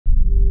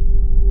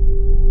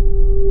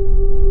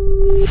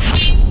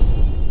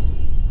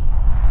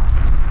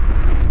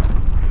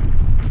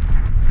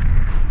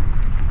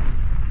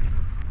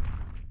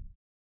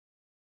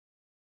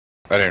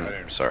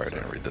Sorry, I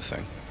didn't read the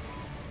thing.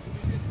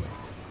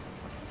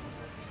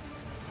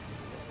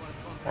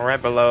 We're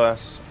right below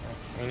us.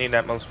 We need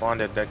that most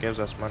wanted that gives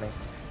us money.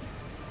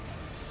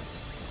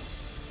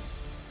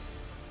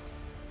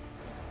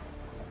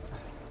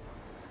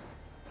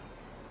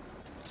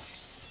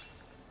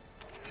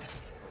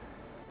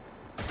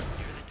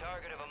 You're the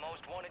target of a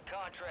most wanted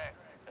contract.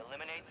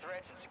 Eliminate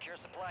threats and secure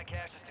supply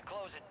caches to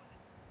close it.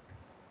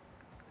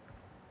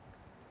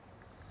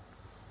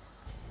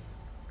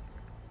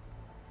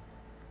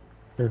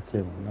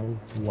 Okay, no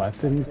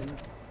weapons.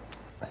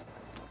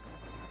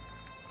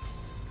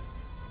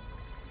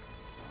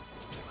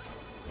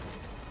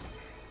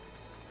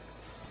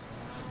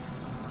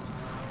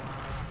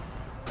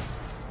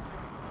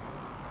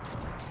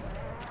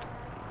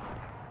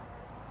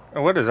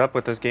 What is up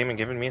with this game and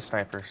giving me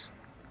snipers?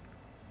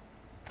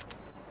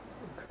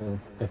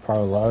 It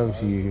probably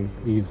loves you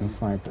using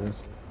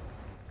snipers.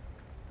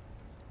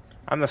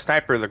 I'm the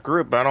sniper of the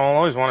group, but I don't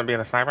always want to be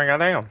the sniper.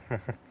 Goddamn.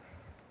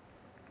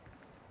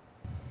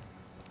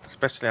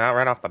 Especially not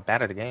right off the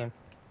bat of the game.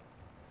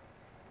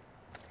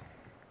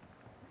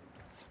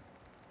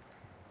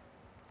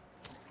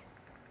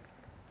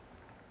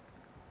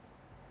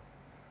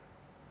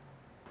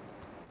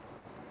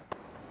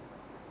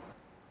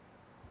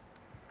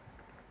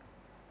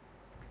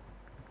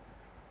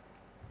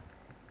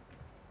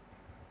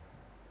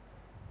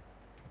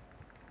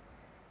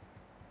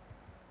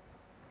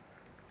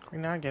 Can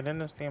we not get in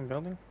this damn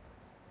building?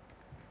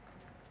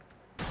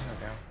 Oh,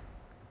 down.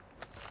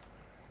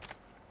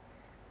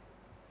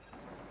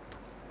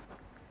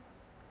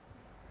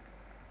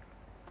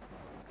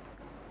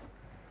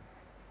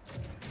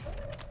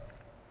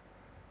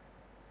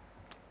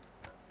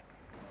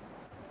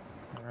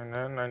 And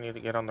then I need to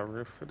get on the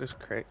roof for this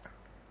crate.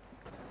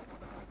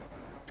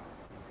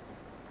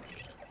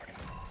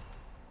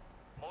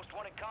 Most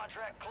wanted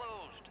contract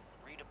closed.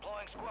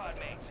 Redeploying squad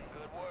mates.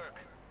 Good work.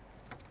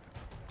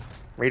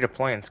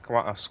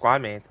 Redeploying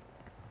squad mate.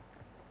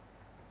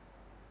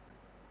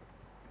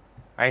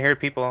 I hear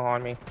people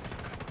on me.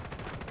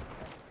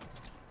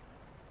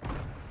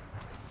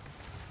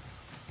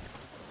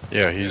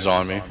 Yeah, he's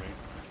on me.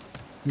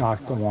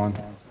 Knocked the one.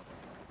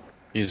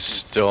 He's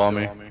still on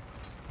me.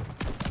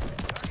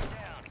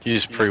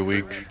 He's pretty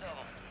weak.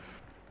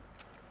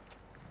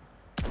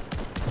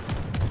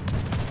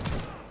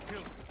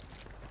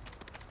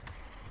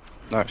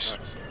 Nice.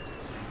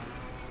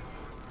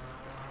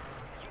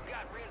 You've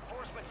got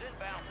reinforcements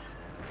inbound.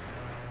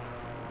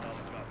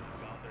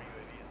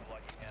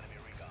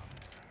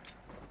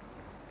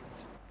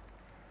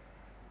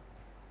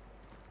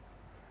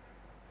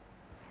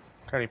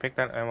 Cody, pick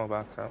that ammo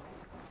box up.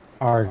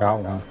 I already got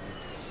one.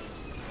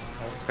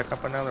 I'll pick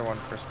up another one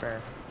for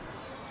spare.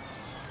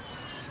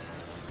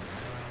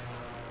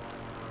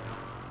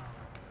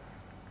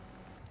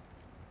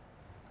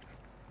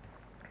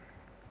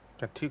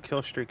 Got 2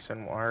 kill streaks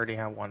and I already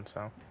have one,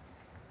 so.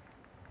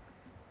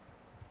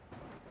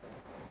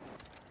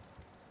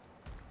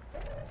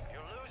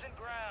 You're losing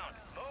ground.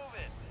 Move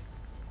it.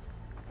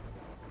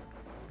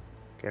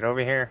 Get over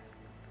here.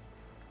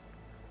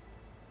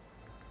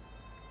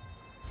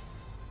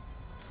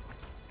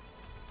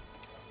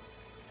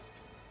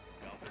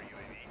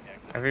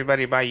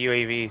 Everybody buy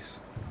UAVs.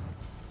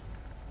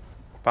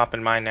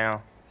 Popping mine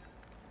now.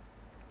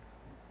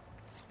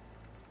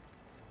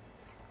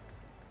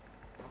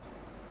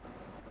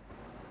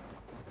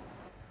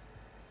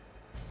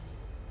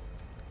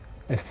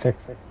 It's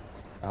 6,000.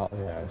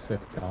 Yeah,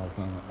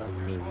 6,000 a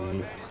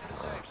UAV.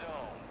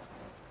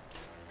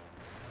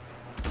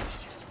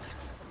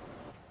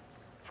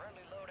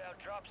 Friendly loadout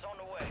drops on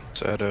the way. Is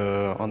that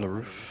on the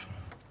roof?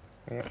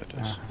 Yeah. It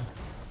is.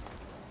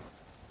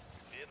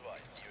 Be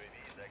advised, UAV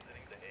is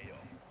exiting the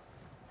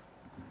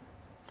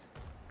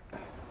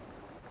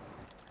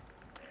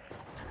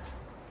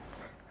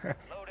AO.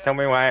 Tell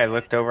me why I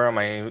looked over on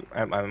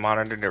my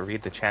monitor to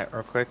read the chat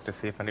real quick to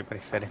see if anybody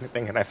said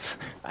anything, and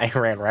I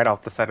ran right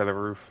off the side of the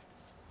roof.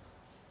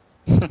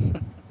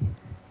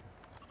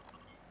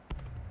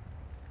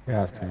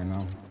 Yeah, so you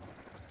know.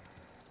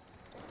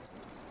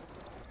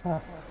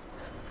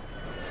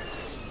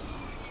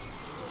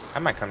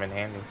 That might come in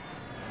handy.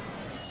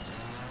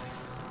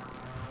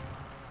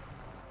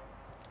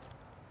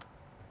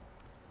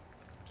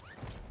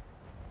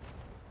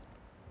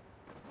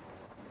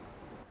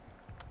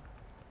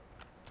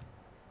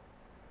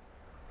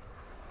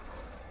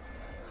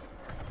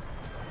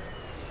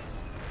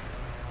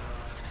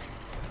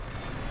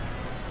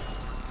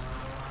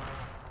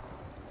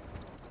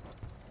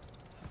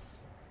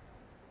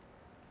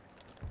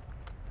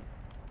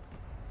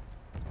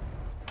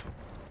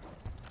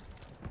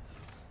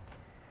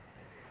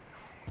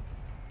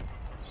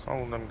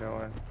 All of them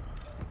going.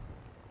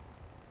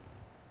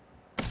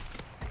 Kill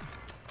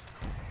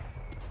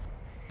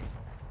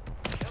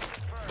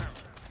confirmed.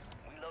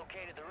 We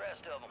located the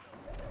rest of them.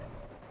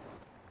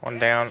 One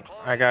down.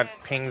 I got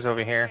pings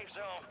over here. Safe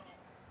zone.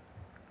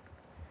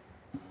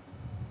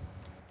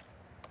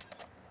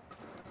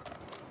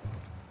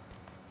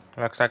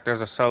 Looks like there's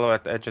a solo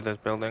at the edge of this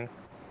building.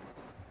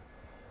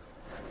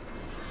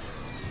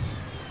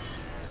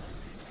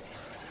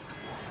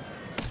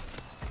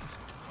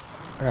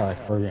 I got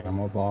like 30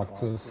 ammo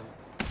boxes.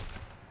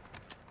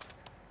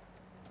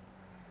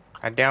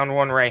 I downed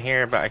one right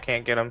here, but I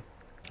can't get him.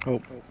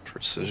 Oh,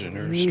 precision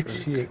Shit.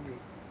 airstrike.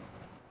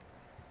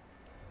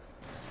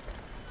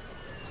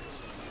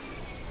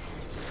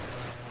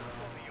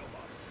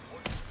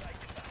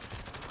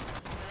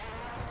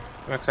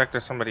 Looks like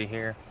there's somebody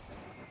here.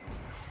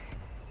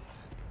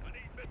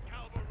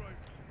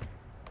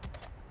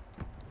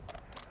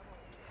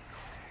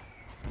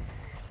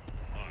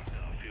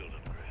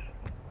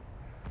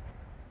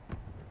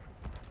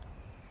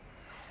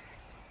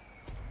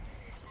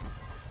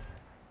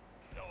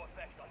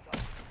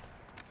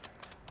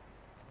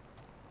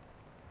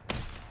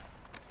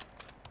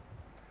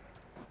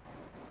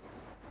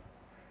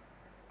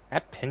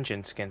 That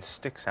pigeon skin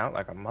sticks out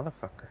like a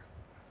motherfucker.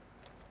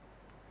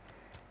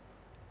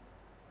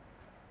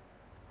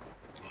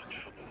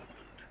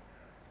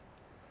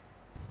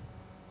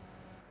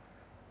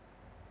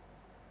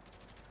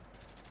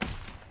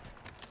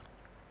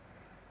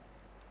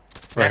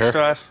 Right Next to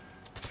here. us.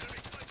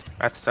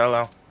 That's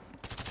solo.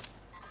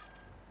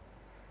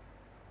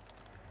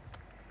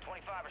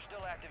 25 are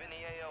still active in the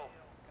AO.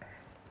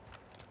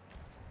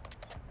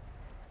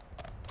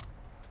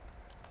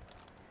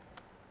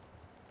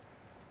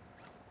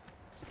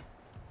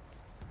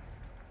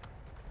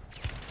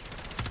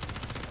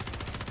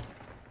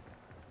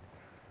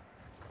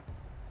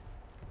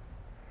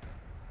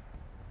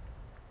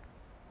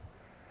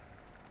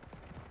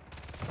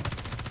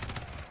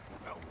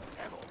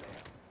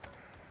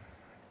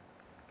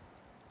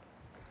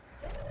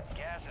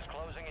 Gas is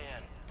closing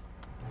in.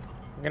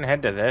 I'm gonna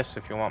head to this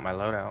if you want my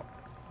loadout.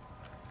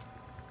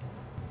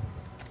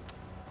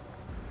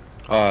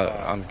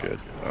 I'm good.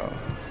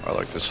 I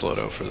like this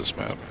loadout for this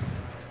map.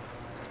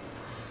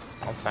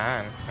 I'm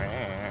fine.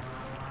 Eh.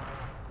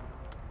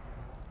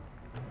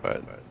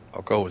 But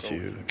I'll go with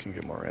you. You can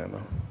get more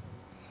ammo.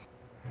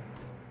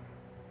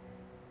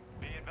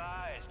 Be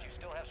advised, you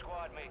still have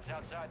squad mates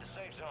outside the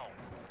safe zone.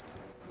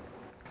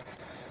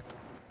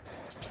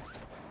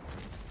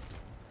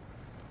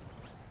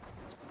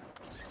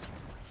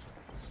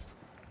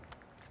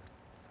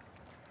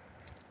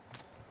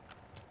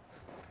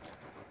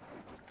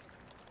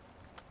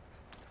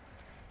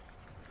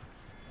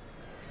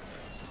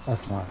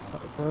 That's not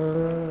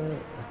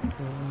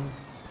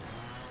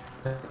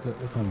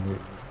it's gonna be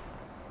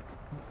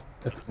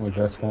definitely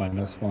just one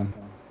this one.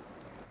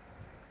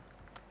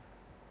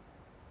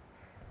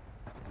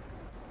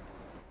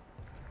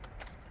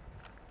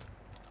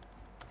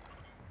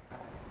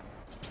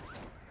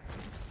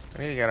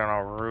 We need to get on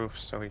our roof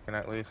so we can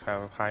at least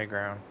have high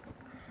ground.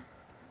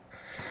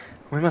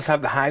 We must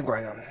have the high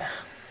ground.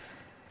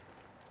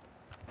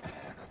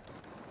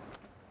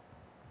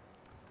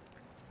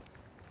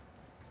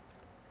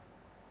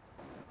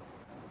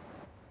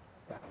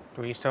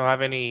 Do we still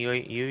have any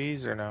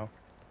UEs or no?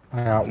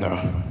 I got No.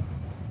 one.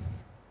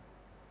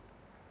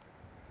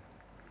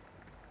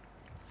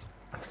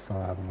 I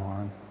still have them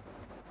on.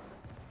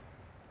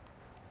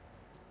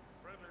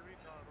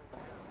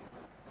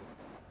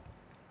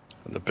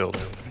 In the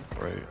building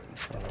right in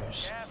front of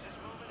us. Gas is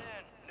moving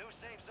in. New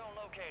safe zone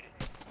located.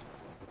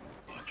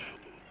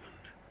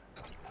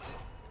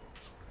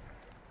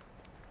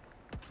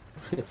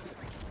 Shit.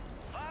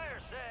 Fire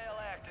sale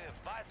active.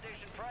 Buy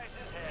station prices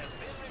have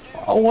been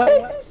reduced. Oh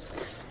what?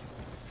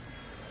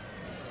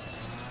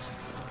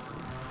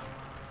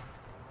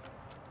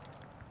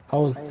 I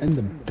was in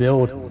the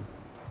building.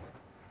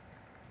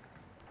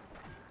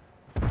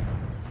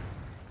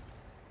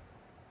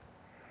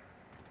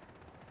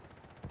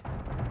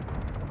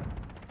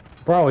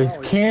 Bro, he's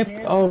camped.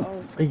 Oh,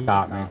 he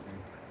got me.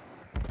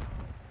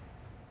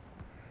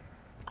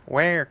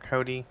 Where,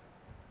 Cody?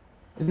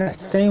 In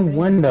that same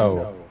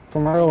window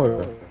from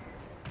earlier.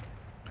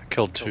 I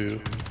killed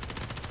two.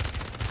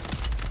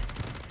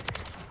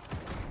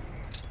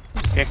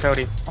 Get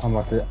Cody. I'm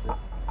about to.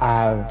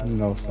 I have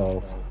no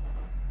self.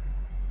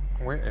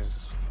 Where is this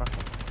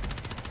fucking...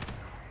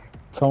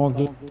 Someone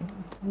get.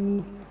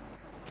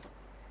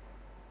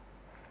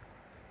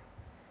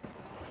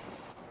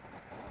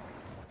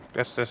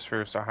 Just this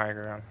roof's a high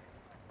ground.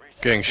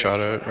 Getting shot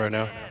at right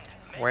now.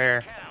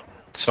 Where?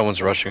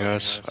 Someone's rushing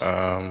us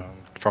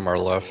from our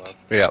left.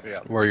 Yeah,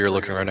 where you're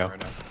looking right now.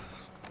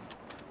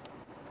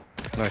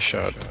 Nice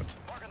shot.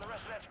 Marking the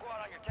rest of that squad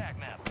on your tac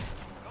map.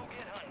 Go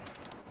get hunting.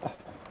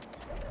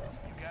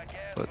 You got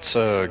gas. Let's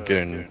get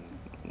in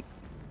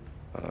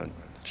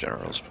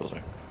General's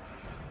building.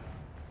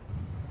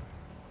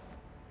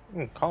 You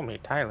can call me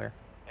Tyler.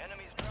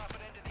 Enemies dropping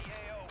into the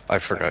AO. I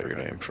forgot your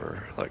name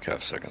for like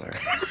half a second there.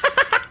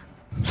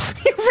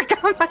 You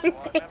forgot my Squad name.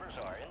 members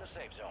are in the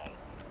safe zone.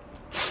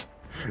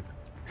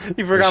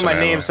 You forgot some my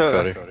ammo, name, so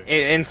Cody.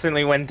 it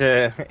instantly went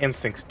to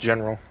Instincts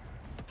General.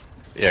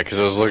 Yeah, because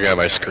I was looking at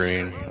my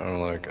screen.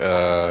 I'm like,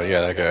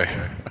 yeah, that guy.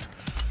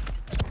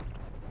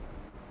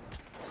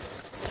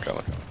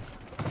 Coming.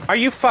 Are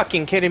you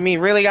fucking kidding me?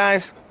 Really,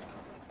 guys?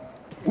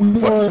 I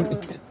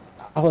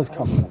was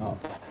coming up.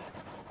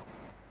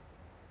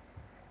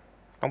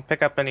 Don't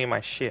pick up any of my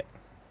shit.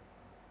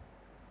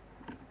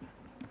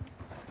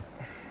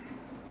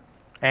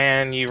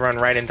 And you run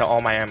right into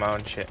all my ammo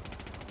and shit.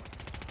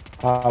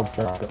 I'll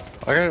drop it.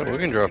 We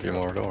can drop you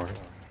more, don't worry.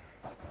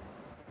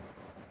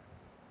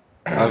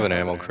 I have an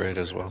ammo crate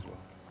as well.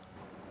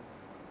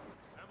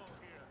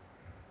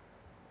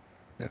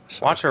 Yeah,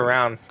 Watch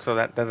around so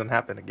that doesn't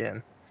happen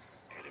again.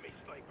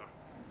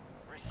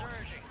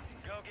 Resurging.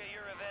 Go get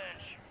your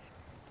revenge.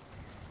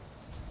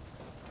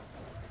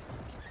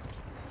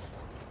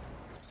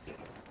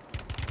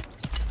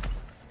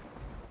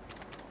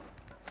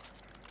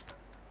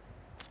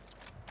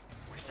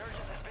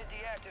 Resurgence has been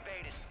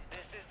deactivated.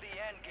 This is the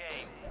end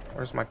game.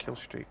 Where's my kill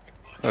streak?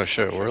 Oh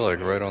shit, we're like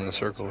right on the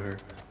circle here.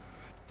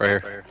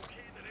 Right here.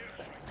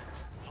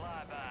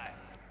 Flyby.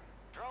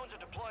 Drones are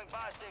deploying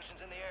buy stations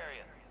in the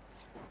area.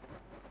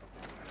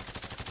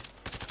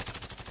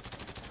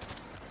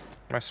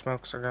 My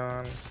smokes are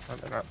gone. Oh,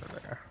 they're not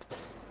there.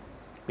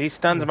 These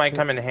stuns might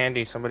come in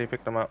handy. Somebody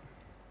pick them up.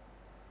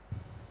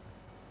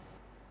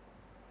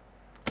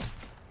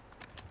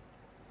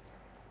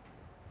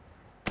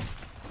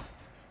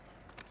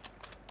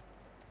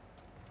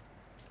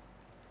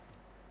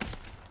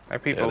 My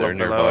people Yeah, they're are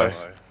below nearby.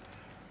 us.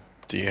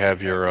 Do you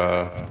have your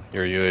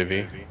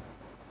UAV?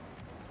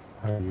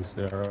 I used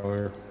it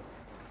earlier.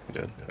 You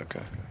did? Okay.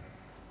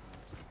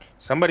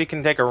 Somebody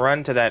can take a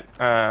run to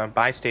that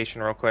buy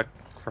station real quick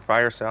for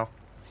fire cell.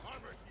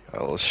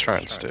 Let's try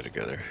and stay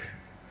together.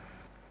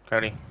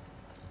 Cody.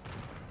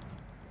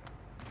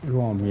 You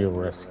want me to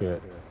risk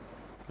it?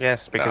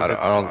 Yes, because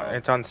I don't-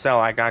 it's on sell.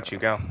 I got you.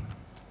 Go.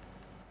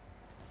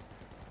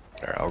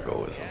 There, I'll go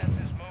with Gas them.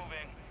 is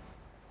moving.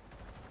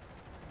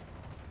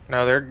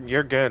 No,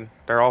 you're good.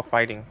 They're all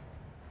fighting.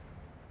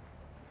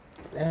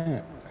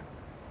 Damn.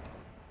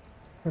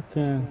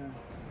 Freaking.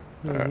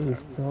 Alright.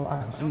 Still,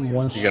 I'm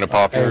one. You gonna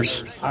pop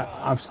yours?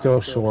 I'm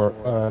still short.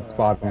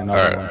 Spotting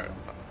another Alright. one.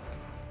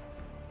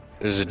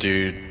 There's a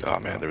dude. Oh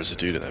man, there was a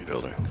dude in that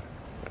building.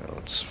 Yeah,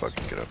 let's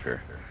fucking get up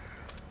here.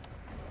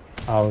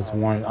 I was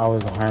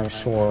 100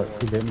 short.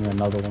 He hit me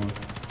another one.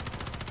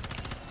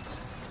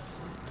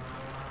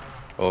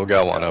 Well, we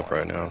got one up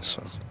right now,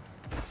 so.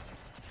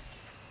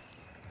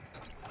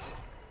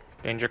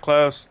 Danger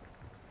close.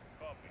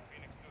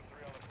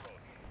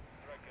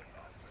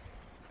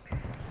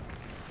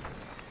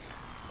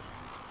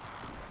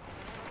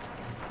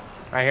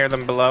 I hear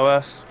them below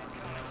us.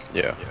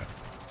 Yeah.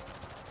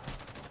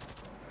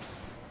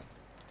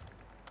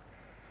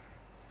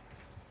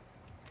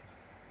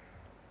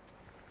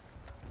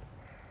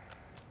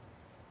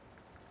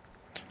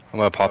 I'm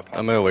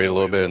gonna wait a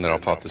little bit and then I'll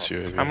pop this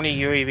UAV. How many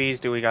UAVs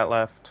do we got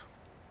left?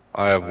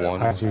 I have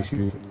one. I just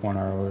used one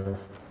earlier.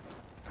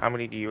 How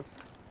many do you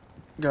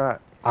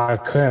got? I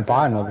couldn't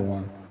buy another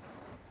one.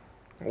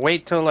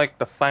 Wait till like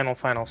the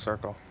final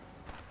circle.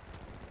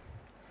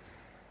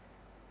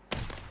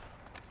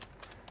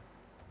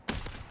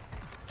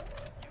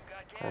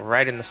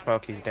 Right in the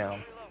smoke, he's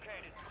down.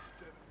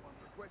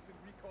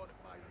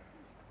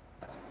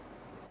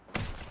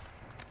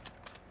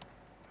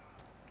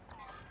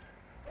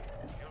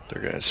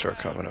 They're gonna start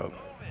coming up.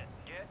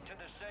 Get to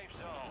the safe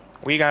zone.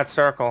 We got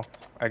circle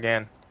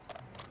again.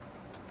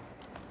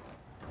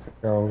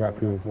 Girl, we got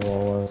people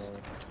below us.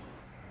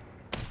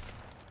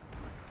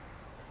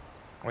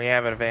 We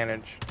have an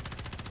advantage.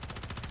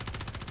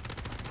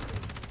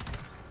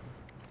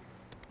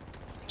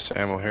 There's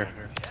ammo here.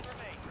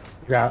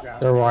 Yeah,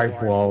 they're right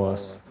below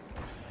us.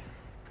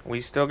 We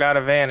still got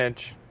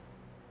advantage.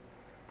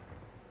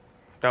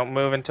 Don't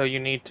move until you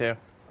need to.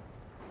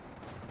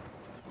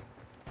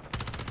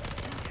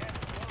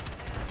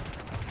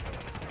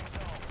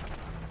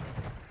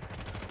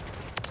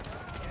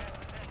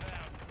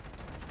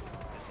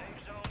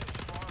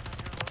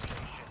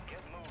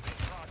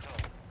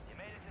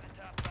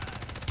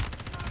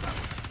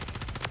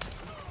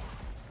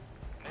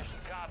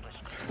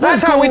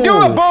 That's how we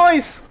do it,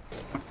 boys!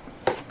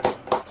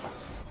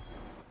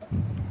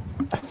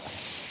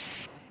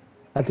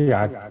 I think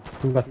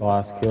who got the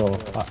last kill?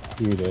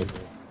 You did.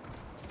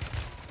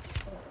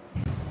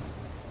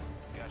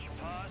 Got your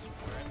pause?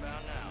 We're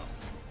inbound now.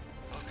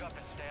 Hook up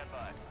and stand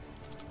by.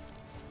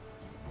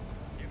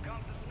 Here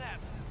comes the snap.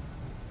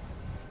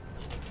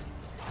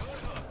 Good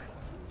hook.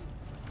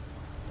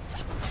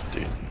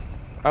 Dude.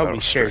 I would I'll be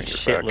scared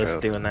string it back shitless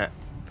up. doing that.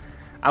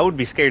 I would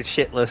be scared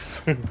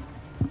shitless.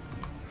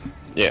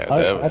 Yeah,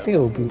 I think it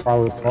would be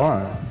probably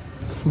fun.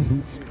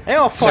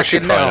 Hell, it's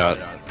actually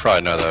fucking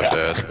probably not that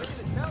bad.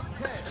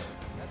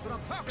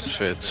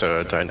 If it's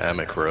a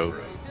dynamic rope,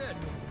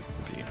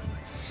 maybe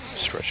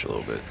stretch a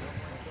little bit.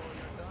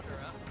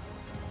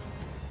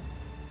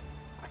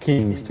 I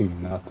can't even see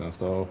nothing,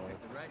 so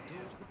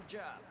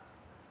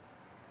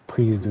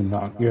please do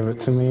not give it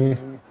to me.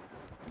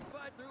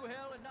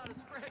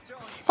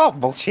 Oh,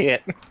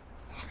 bullshit.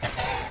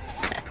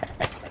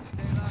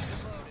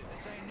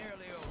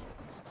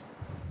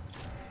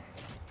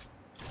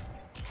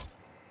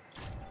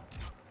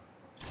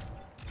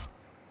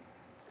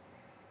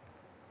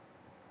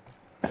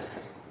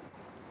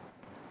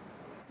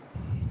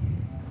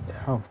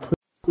 Oh, please.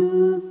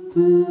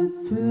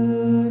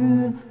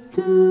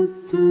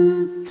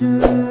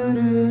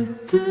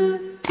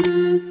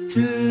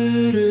 to